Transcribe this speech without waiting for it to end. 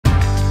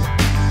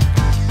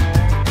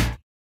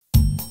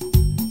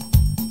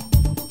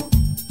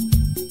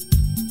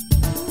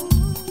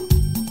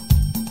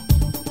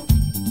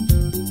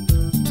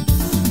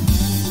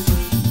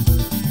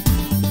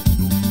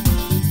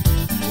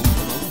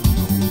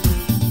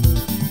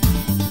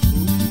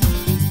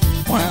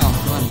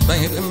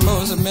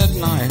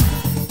midnight.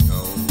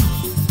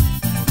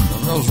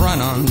 Goes right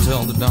on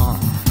until the dawn.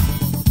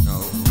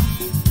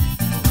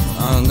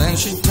 And then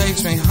she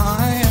takes me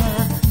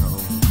higher.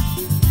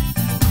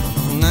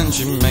 And then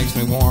she makes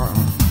me warm.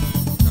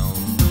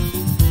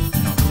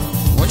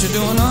 What you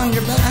doing on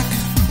your back?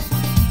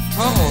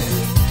 Oh,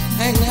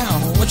 hey now,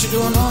 what you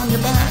doing on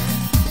your back?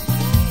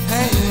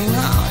 Hey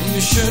now,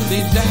 you should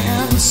be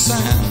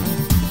dancing.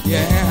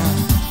 Yeah,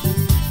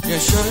 you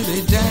should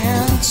be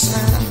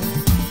dancing.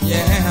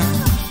 Yeah,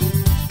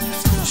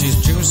 she's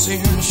juicy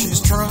and she's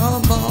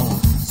trouble.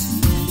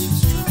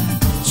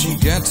 She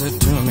gets it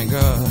to me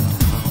good.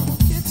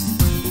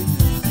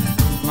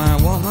 My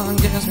woman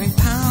gives me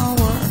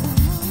power.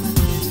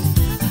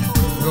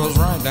 Goes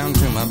right down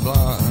to my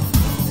blood.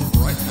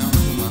 Right down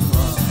to my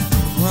blood.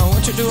 Well,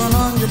 what you doing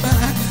on your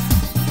back?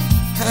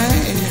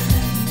 Hey,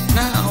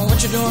 now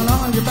what you doing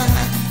on your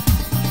back?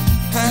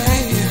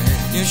 Hey,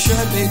 you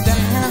should be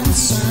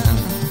dancing.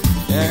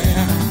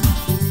 Yeah,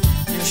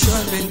 you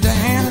should be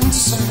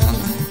dancing.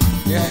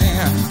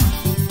 Yeah,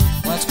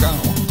 let's go.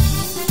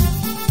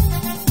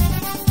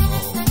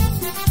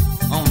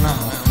 Oh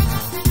no.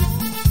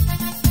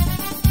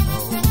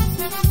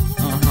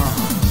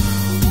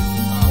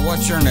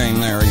 What's your name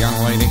there,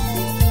 young lady?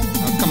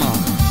 Oh, come on.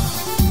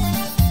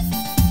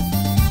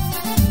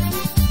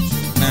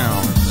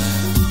 Now.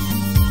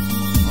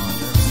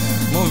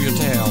 Move your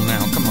tail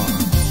now, come on.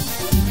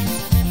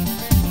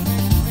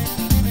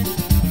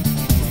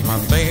 My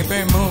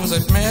baby moves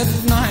at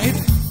midnight.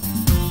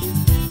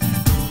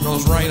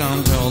 Goes right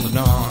on till the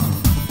dawn.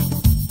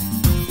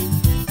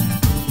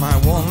 My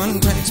woman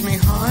takes me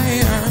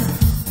higher.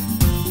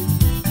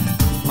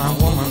 My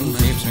woman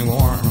keeps me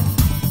warm.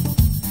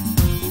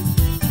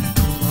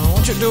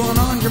 What you doing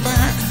on your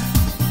back?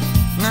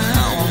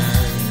 Now.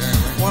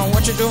 Well,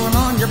 what you doing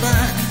on your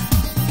back?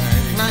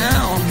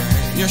 Now.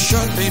 You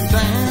should be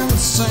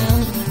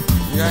dancing.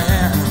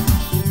 Yeah.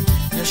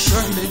 You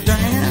should be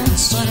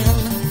dancing.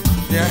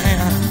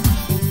 Yeah.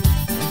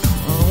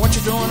 What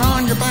you doing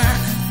on your back?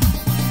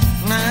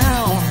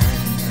 Now.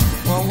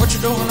 Well, what you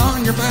doing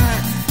on your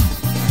back?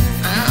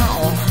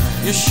 Now.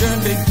 You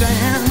should be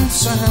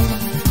dancing.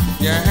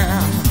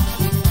 Yeah.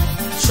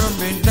 Should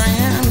be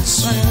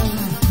dancing.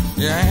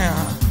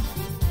 Yeah.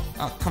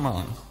 Oh, come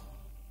on.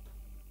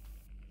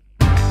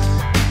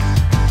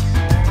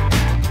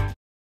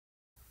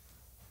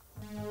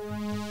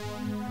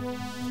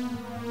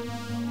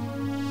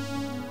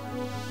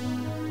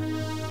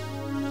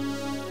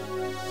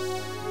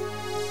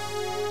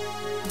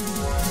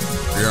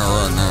 Yeah,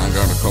 right now I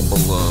got a couple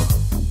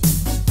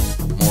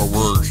more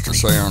words to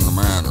say on the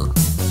matter.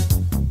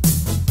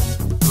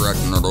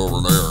 Directing it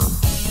over there.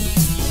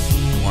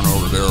 One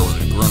over there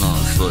with a grin on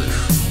his face.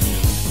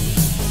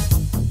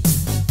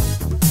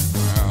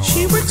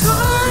 She worked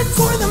hard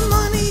for the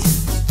money,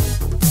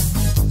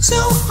 so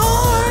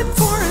hard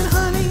for it,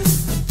 honey.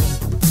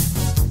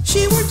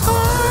 She worked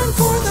hard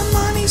for the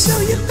money, so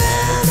you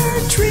better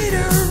treat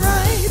her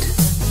right.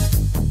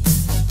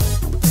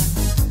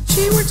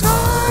 She worked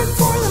hard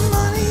for the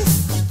money,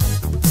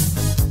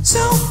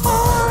 so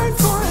hard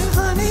for it,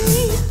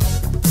 honey.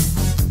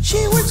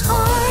 She worked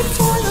hard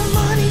for the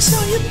money, so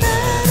you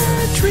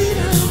better treat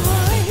her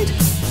right.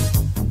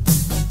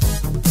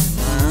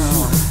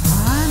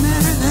 I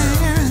met her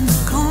there in the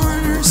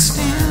corner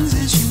stands,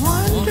 and she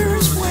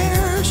wonders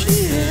where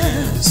she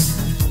is.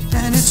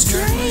 And it's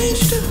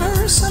strange to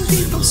her, some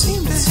people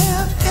seem to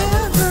have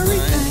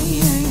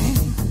everything.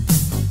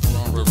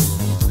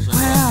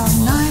 Well,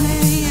 9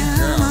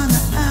 a.m. on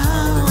the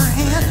hour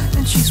hand,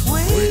 and she's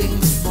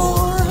waiting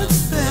for the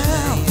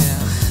bell.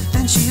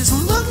 And she's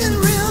looking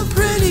real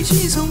pretty,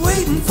 she's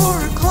waiting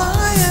for a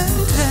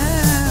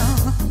clientele.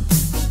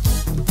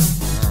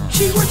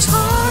 She works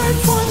hard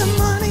for the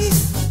money,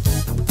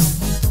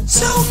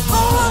 so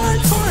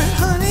hard for it,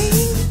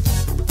 honey.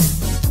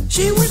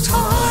 She works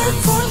hard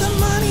for the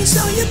money,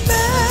 so you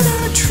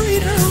better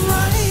treat her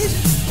right.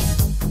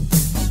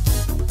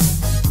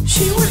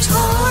 She works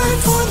hard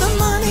for the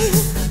money,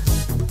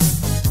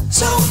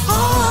 so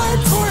hard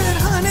for it,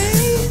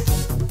 honey.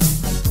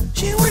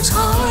 She works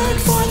hard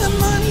for the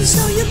money,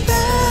 so you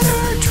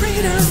better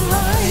treat her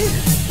right.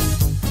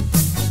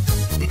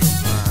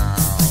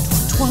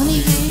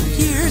 28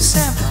 years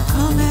have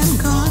come and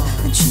gone,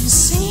 and she's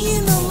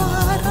seen a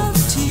lot of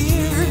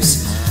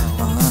tears.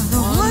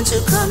 The ones who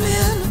come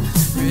in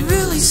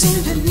really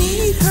seem to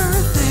need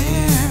her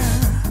there.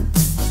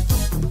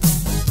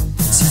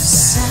 It's a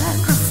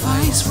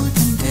sacrifice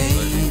working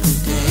day to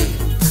day,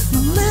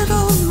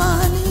 little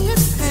money to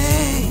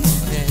pay,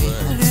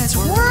 but it's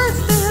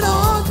worth it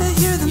all to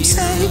hear them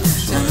say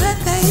that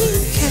they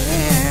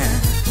care.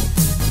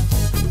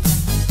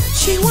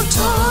 She worked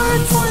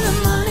hard for the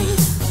money,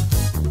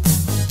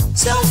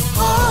 so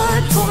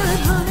hard for it,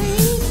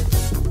 honey.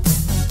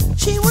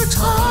 She worked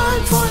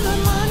hard for the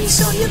money,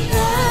 so you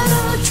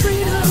better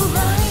treat her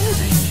right.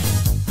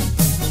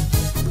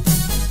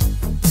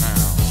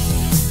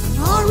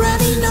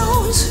 Already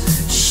knows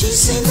she's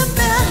seen the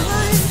bad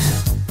life.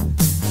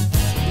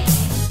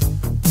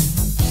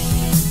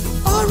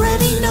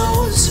 Already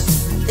knows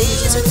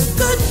These are the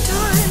good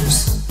times.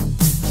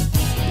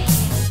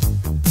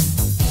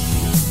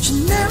 She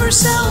never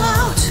sell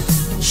out,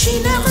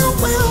 she never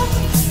will.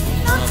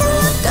 Not for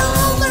 $1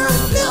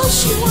 a bill.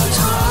 She works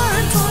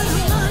hard for the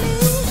money,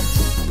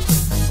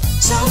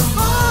 so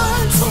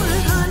hard for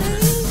it, honey.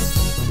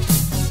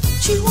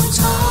 She works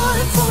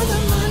hard for the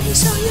money,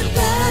 so you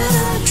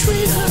better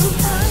treat her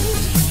right.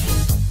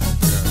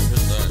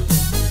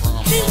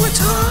 She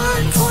works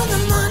hard for the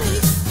money,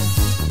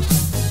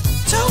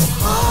 so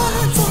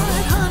hard for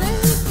it, honey.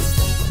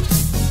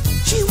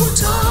 She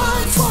works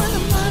hard for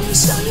the money,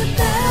 so you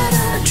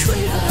better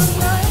treat her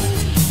right.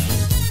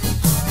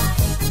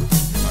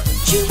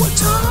 She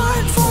works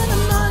hard for the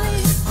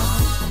money,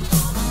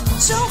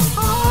 so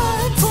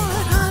hard for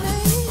it,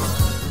 honey.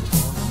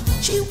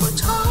 She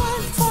works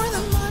hard for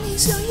the money,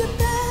 so you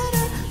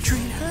better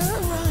treat her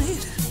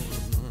right.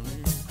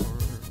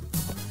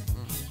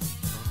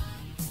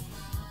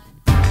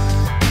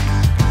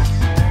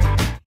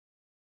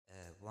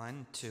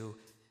 1, 2,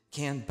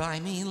 can't buy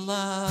me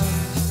love.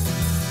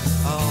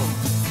 Oh,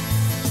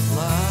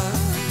 love.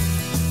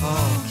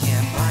 Oh,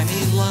 can't buy me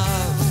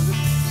love.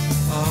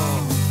 Oh.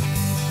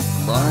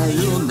 Buy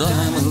you a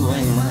diamond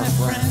ring, my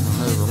friend,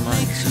 never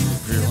makes you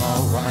feel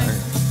alright.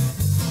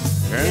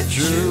 Get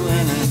you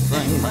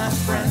anything, my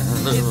friend,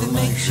 never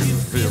makes you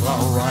feel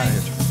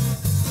alright.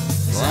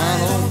 I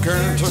don't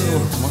care too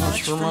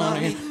much for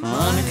money,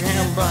 money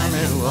can't buy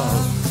me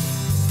love.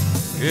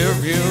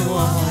 Give you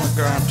all I've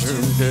got to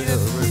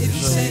give if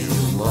you say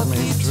you love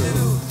me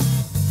too.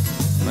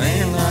 May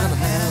not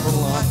have a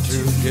lot to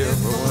give,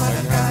 but what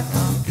I got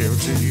I'll give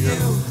to you.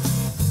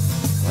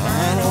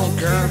 I don't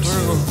care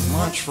too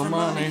much for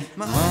money.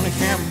 Money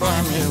can't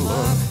buy me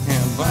love.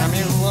 Can't buy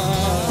me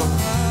love.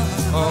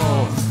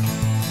 Oh,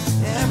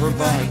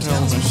 everybody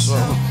tells me so.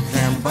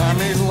 Can't buy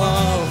me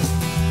love.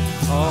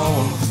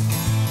 Oh,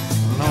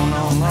 no,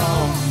 no, no,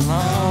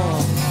 no.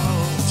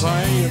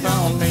 Say you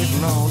don't need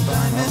no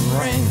diamond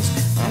rings,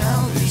 and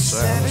I'll be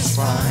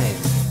satisfied.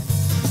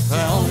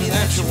 Tell me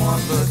that you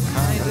want the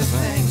kind of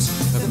things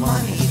that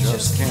money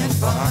just can't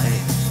buy.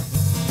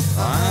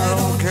 I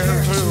don't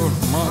care too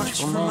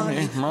much for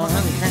money.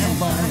 Money can't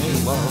buy me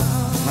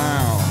love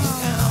now.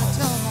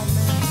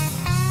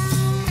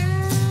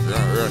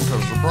 Yeah,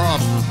 because the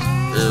problem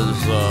is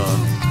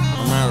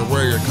no matter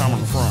where you're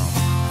coming from,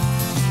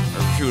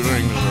 there's a few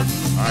things that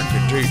I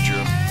could teach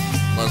you.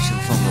 Lesson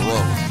from the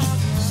road.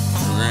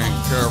 If you ain't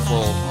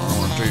careful, I'm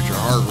going to teach you a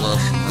hard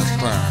lesson this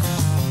time.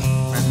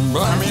 And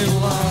buy me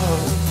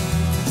love.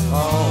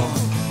 Oh,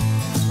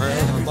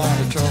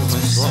 everybody tells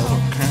me so.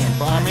 Can't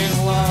buy me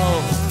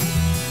love.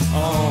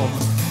 Oh,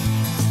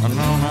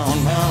 no, no,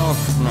 no,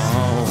 no,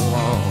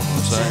 oh.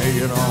 Say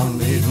you don't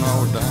need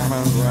no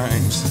diamond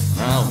rings,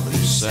 I'll be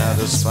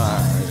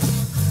satisfied.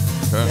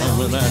 Tell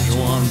me that you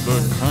want the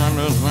kind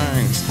of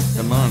things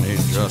that money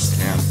just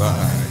can't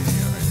buy.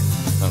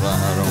 But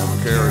I don't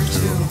care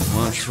too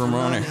much for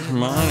money,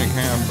 money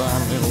can't buy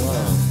me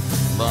love,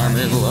 buy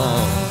me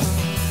love.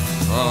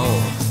 Oh,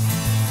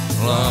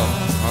 love,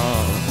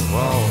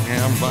 oh,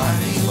 can't buy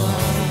me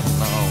love,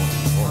 no,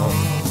 oh,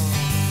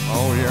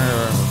 oh yeah.